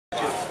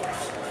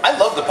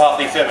love the pot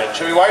leaf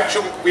image. I mean, why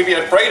should we be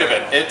afraid of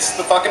it? It's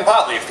the fucking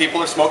pot leaf.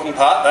 People are smoking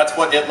pot, that's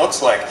what it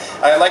looks like.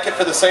 I like it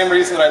for the same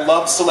reason that I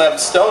love Celeb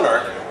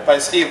Stoner by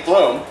Steve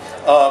Bloom.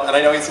 And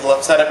I know he's a little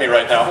upset at me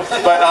right now,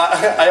 but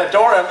I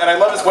adore him, and I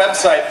love his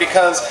website,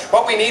 because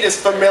what we need is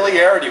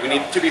familiarity. We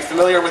need to be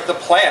familiar with the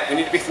plant. We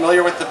need to be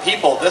familiar with the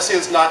people. This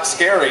is not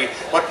scary.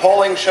 What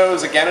polling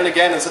shows again and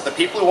again is that the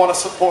people who want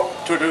to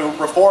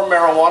reform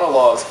marijuana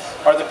laws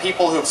are the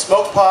people who have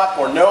smoked pot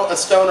or know a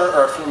stoner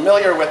or are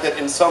familiar with it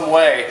in some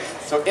way.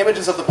 So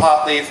images of the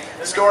pot leaf,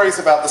 stories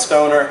about the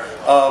stoner,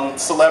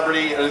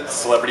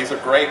 celebrities are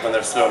great when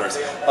they're stoners.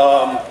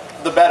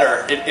 The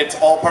better. It's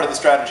all part of the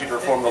strategy to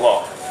reform the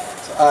law.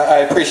 I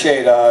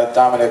appreciate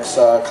Dominic's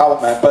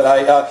compliment,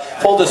 but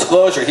full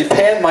disclosure, he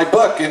panned my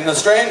book in The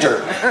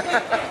Stranger.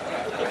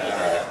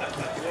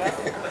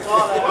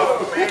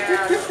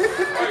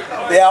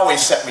 They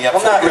always set me up.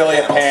 Well, not really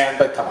a pan,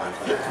 but come on.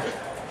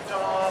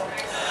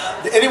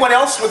 Anyone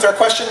else with their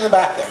question in the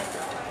back there?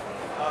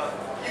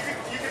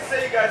 You could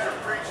say you guys are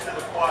preaching to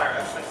the choir.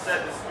 That's been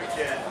said this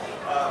weekend.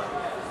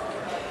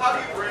 How do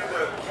you bring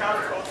the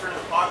counterculture into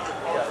popular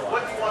culture?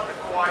 What do you want the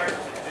choir to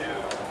do?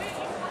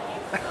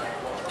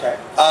 Okay.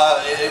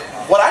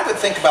 What I would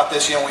think about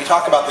this, when we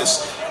talk about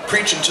this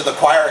preaching to the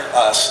choir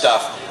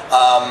stuff,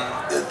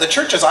 the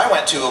churches I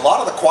went to, a lot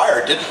of the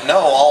choir didn't know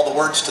all the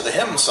words to the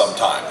hymns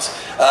sometimes.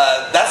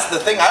 That's the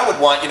thing I would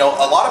want. A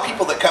lot of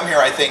people that come here,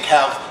 I think,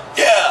 have,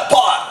 yeah,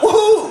 pot,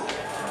 woohoo!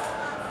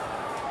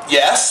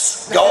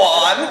 Yes, go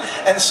on.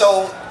 And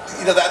so,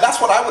 that's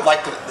what I would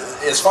like to,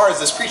 as far as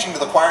this preaching to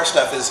the choir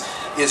stuff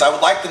is I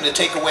would like them to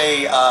take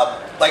away,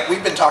 like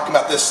we've been talking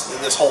about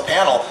this whole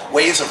panel,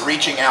 ways of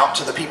reaching out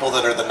to the people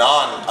that are the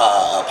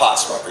non-pot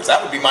smokers.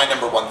 That would be my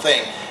number one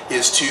thing,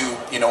 is to,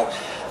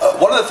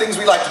 one of the things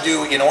we like to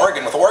do in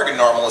Oregon with Oregon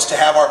Normal is to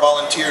have our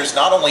volunteers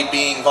not only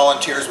being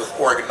volunteers with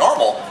Oregon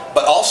Normal,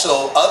 but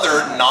also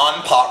other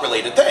non-pot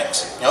related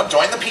things.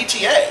 Join the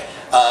PTA,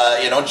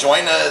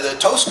 join the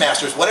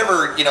Toastmasters,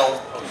 whatever,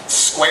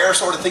 square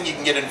sort of thing you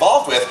can get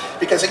involved with,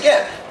 because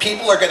again,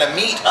 people are going to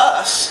meet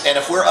us, and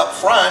if we're up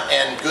front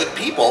and good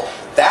people,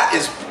 that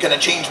is going to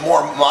change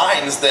more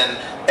minds than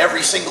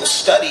every single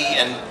study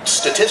and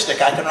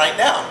statistic I can write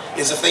down.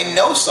 Is if they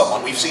know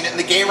someone. We've seen it in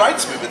the gay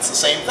rights movement. It's the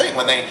same thing.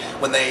 When they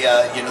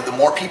the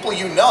more people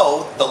you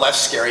know, the less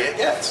scary it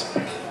gets.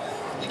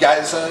 You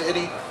guys,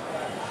 any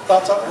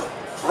thoughts on it?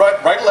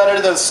 Write a letter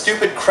to those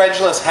stupid,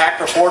 credulous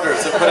hack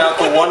reporters that put out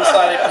the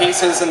one-sided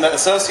pieces in the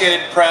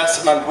Associated Press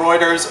and on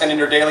Reuters and in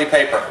your daily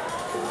paper.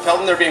 Tell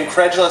them they're being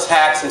credulous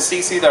hacks and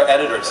CC their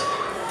editors.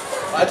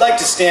 I'd like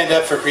to stand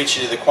up for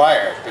preaching to the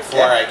choir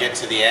before I get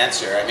to the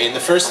answer. I mean, the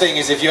first thing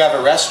is, if you have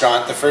a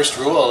restaurant, the first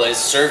rule is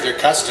serve your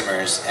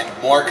customers,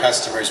 and more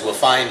customers will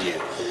find you.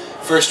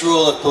 First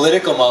rule of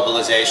political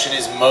mobilization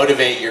is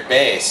motivate your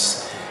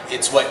base.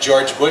 It's what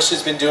George Bush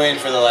has been doing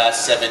for the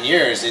last 7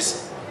 years,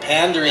 is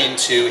pandering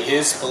to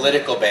his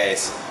political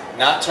base,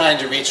 not trying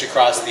to reach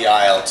across the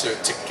aisle to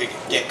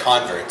get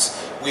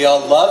converts. We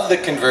all love the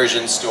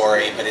conversion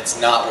story, but it's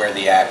not where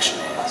the action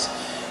is.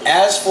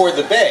 As for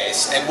the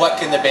base, and what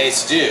can the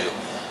base do?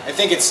 I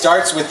think it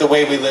starts with the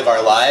way we live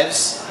our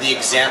lives, the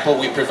example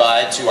we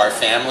provide to our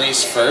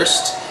families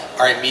first,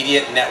 our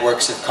immediate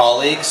networks of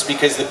colleagues,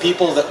 because the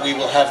people that we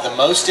will have the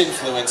most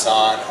influence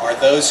on are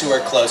those who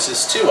are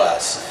closest to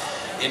us.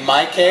 In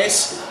my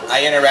case,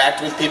 I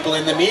interact with people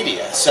in the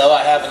media, so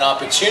I have an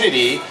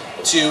opportunity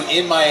to,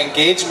 in my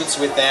engagements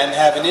with them,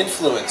 have an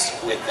influence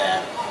with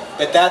them.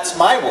 But that's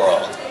my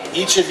world.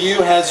 Each of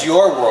you has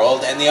your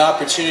world and the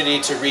opportunity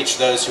to reach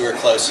those who are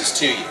closest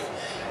to you.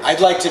 I'd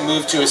like to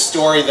move to a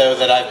story, though,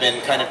 that I've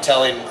been kind of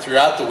telling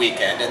throughout the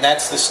weekend, and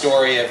that's the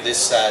story of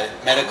this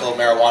medical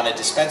marijuana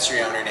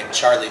dispensary owner named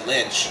Charlie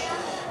Lynch,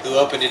 who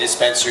opened a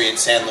dispensary in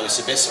San Luis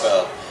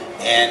Obispo.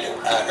 And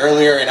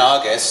earlier in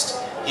August,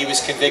 he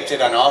was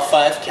convicted on all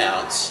 5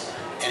 counts,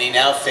 and he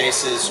now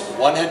faces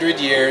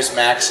 100 years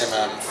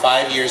maximum,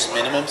 5 years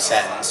minimum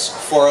sentence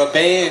for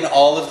obeying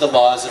all of the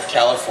laws of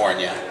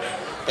California,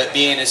 but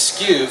being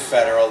askew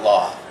federal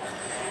law.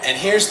 And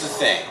here's the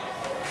thing.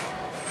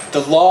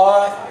 The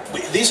law,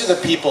 these are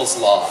the people's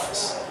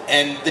laws.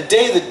 And the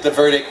day that the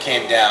verdict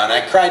came down,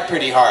 I cried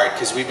pretty hard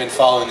because we've been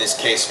following this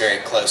case very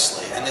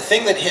closely. And the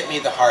thing that hit me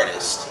the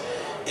hardest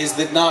is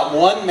that not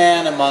one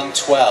man among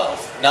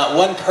 12, not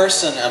one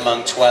person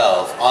among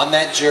 12 on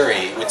that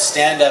jury would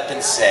stand up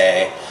and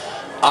say,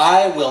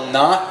 I will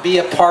not be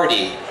a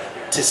party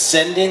to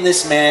sending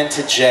this man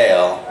to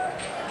jail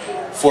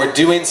for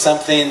doing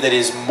something that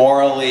is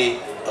morally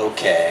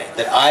okay,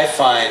 that I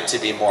find to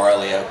be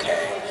morally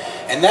okay.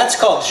 And that's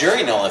called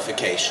jury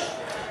nullification.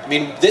 I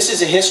mean, this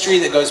is a history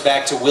that goes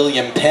back to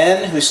William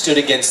Penn, who stood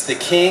against the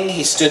king.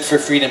 He stood for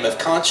freedom of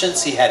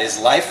conscience. He had his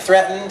life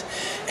threatened.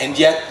 And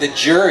yet the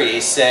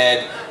jury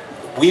said,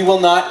 we will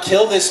not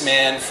kill this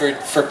man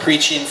for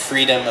preaching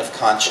freedom of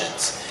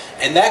conscience.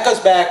 And that goes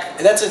back,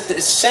 that's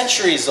a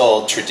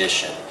centuries-old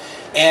tradition.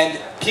 And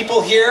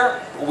people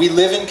here, we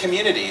live in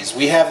communities.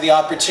 We have the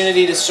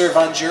opportunity to serve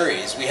on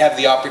juries. We have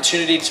the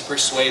opportunity to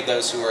persuade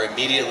those who are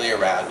immediately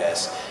around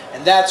us.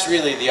 And that's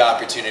really the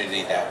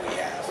opportunity that we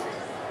have.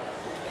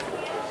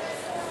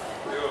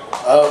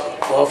 Oh,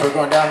 well, if we're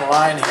going down the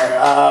line here,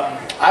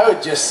 I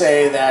would just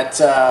say that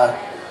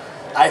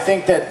I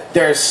think that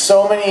there's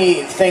so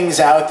many things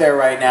out there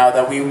right now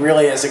that we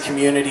really, as a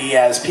community,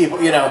 as people,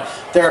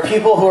 there are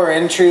people who are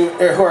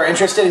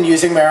interested in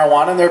using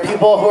marijuana, and there are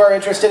people who are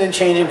interested in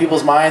changing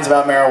people's minds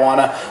about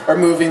marijuana or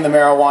moving the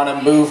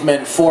marijuana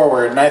movement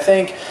forward. And I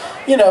think,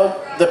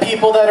 the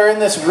people that are in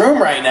this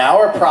room right now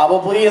are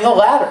probably in the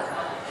latter.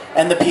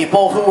 And the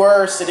people who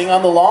are sitting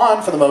on the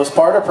lawn, for the most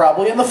part, are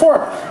probably in the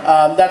former.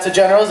 That's a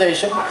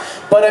generalization.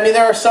 But I mean,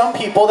 there are some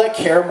people that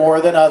care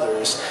more than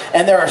others.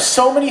 And there are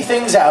so many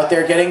things out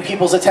there getting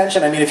people's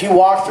attention. I mean, if you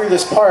walk through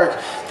this park,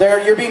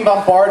 you're being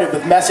bombarded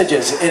with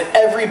messages in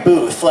every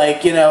booth.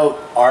 Like,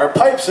 our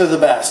pipes are the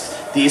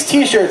best. These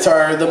t-shirts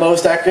are the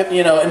most,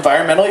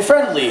 environmentally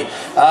friendly.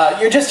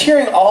 You're just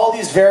hearing all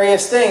these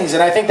various things.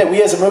 And I think that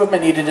we as a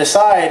movement need to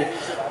decide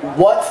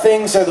what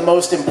things are the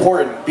most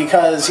important.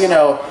 Because,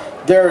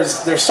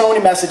 there's so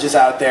many messages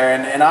out there,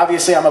 and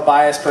obviously I'm a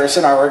biased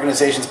person. Our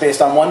organization's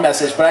based on one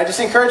message, but I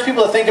just encourage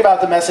people to think about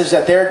the message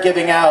that they're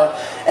giving out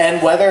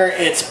and whether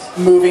it's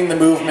moving the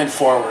movement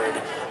forward.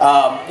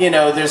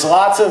 There's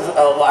lots of,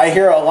 I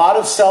hear a lot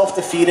of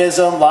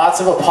self-defeatism, lots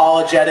of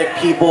apologetic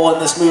people in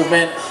this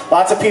movement,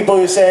 lots of people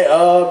who say,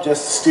 oh, I'm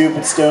just a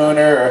stupid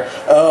stoner, or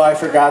oh, I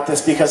forgot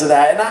this because of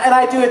that. And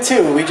I do it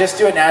too. We just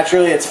do it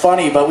naturally. It's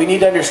funny, but we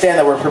need to understand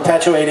that we're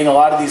perpetuating a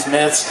lot of these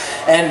myths,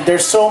 and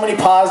there's so many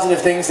positive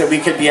things that we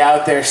could be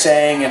out there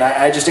saying, and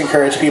I just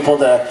encourage people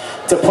to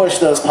push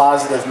those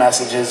positive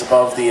messages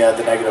above the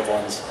negative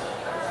ones.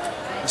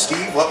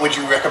 Steve, what would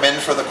you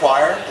recommend for the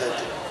choir?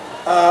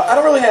 I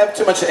don't really have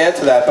too much to add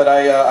to that, but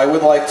I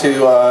would like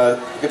to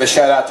give a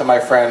shout out to my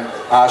friend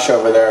Ash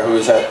over there,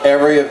 who's at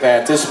every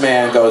event. This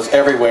man goes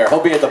everywhere.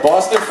 He'll be at the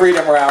Boston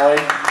Freedom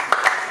Rally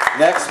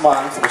next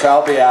month, which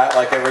I'll be at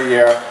like every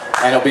year,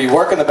 and he'll be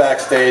working the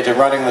backstage and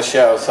running the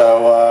show.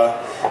 So,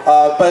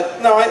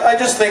 but no, I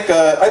just think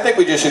I think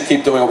we just should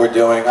keep doing what we're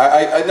doing.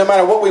 No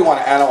matter what we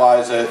want to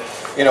analyze it,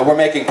 we're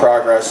making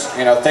progress.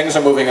 Things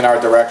are moving in our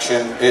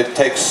direction. It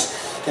takes.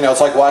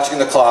 It's like watching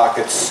the clock.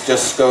 It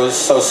just goes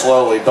so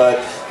slowly, but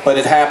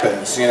it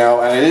happens,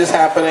 and it is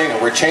happening, and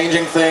we're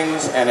changing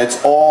things, and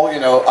it's all,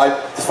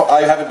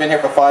 I haven't been here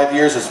for 5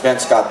 years. This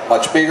event's got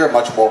much bigger,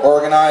 much more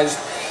organized.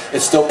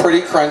 It's still pretty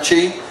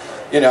crunchy,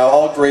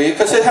 I'll agree,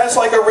 because it has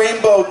like a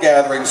rainbow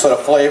gathering sort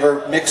of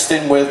flavor mixed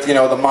in with,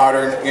 the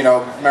modern,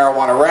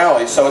 marijuana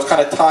rally. So it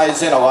kind of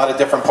ties in a lot of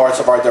different parts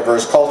of our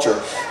diverse culture,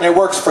 and it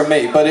works for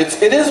me. But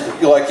it is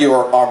like you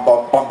are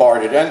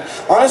bombarded, and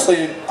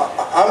honestly,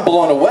 I'm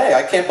blown away.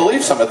 I can't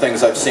believe some of the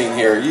things I've seen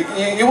here.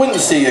 You wouldn't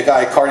see a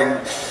guy carting,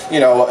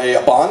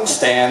 a Bond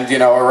stand,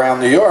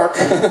 around New York,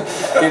 or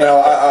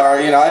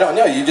I don't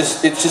know.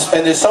 It's just,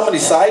 and there's so many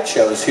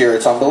sideshows here.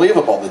 It's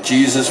unbelievable. The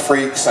Jesus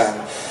freaks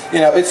and.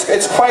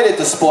 It's quite a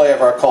display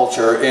of our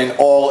culture in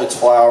all its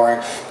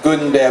flowering, good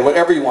and bad,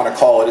 whatever you want to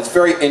call it. It's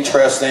very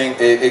interesting.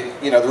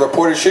 The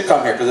reporters should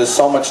come here because there's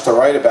so much to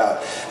write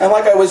about. And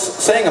like I was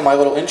saying in my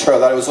little intro,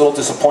 that I was a little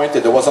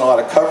disappointed there wasn't a lot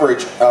of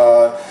coverage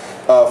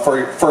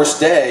for first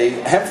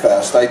day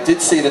Hempfest. I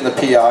did see it in the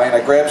PI, and I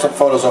grabbed some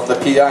photos of the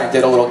PI and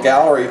did a little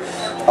gallery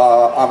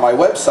on my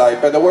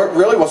website, but there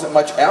really wasn't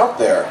much out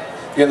there.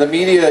 The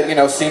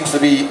media, seems to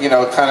be,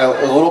 kind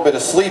of a little bit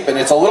asleep, and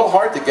it's a little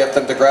hard to get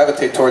them to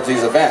gravitate towards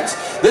these events.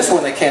 This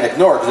one they can't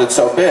ignore because it's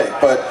so big,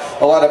 but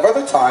a lot of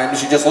other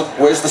times you just look,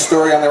 where's the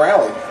story on the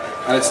rally?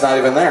 And it's not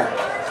even there.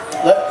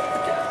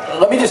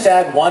 Let me just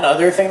add one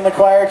other thing the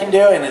choir can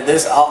do, and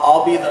this,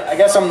 I'll be I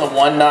guess I'm the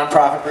one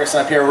nonprofit person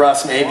up here,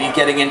 Russ may be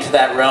getting into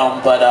that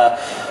realm, but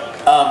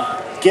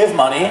give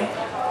money.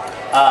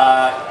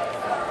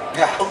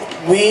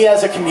 We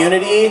as a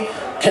community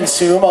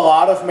consume a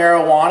lot of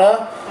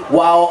marijuana.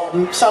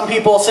 While some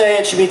people say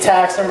it should be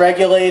taxed and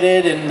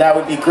regulated, and that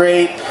would be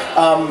great,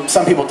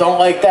 some people don't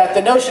like that.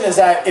 The notion is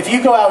that if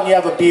you go out and you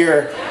have a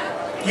beer,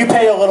 you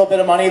pay a little bit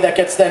of money that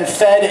gets then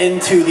fed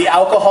into the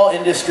alcohol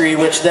industry,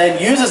 which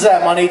then uses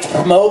that money to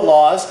promote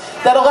laws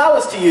that allow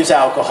us to use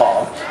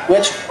alcohol,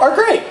 which are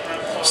great.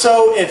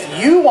 So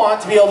if you want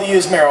to be able to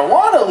use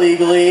marijuana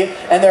legally,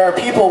 and there are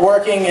people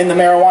working in the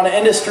marijuana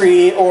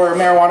industry or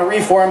marijuana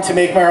reform to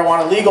make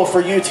marijuana legal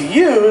for you to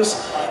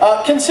use,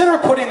 consider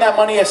putting that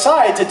money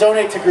aside to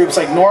donate to groups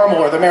like NORML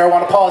or the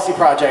Marijuana Policy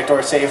Project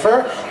or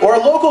SAFER, or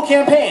local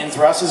campaigns.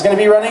 Russ is going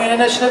to be running an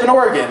initiative in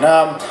Oregon.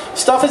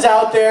 Stuff is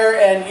out there,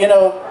 and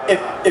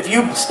if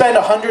you spend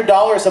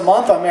 $100 a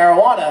month on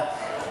marijuana,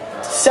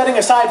 setting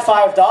aside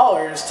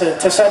 $5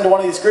 to send to one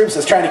of these groups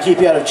that's trying to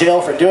keep you out of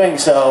jail for doing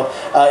so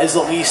is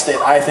the least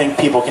that I think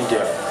people can do.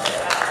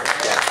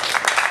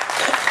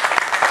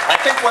 I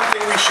think one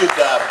thing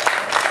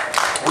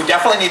we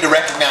definitely need to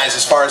recognize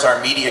as far as our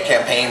media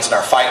campaigns and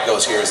our fight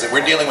goes here is that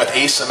we're dealing with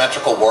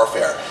asymmetrical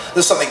warfare.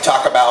 This is something to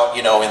talk about,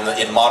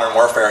 in modern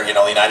warfare. The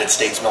United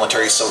States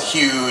military is so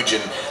huge,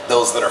 and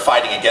those that are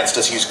fighting against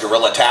us use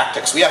guerrilla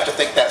tactics. We have to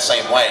think that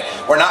same way.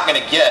 We're not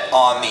going to get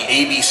on the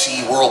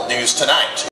ABC World News tonight.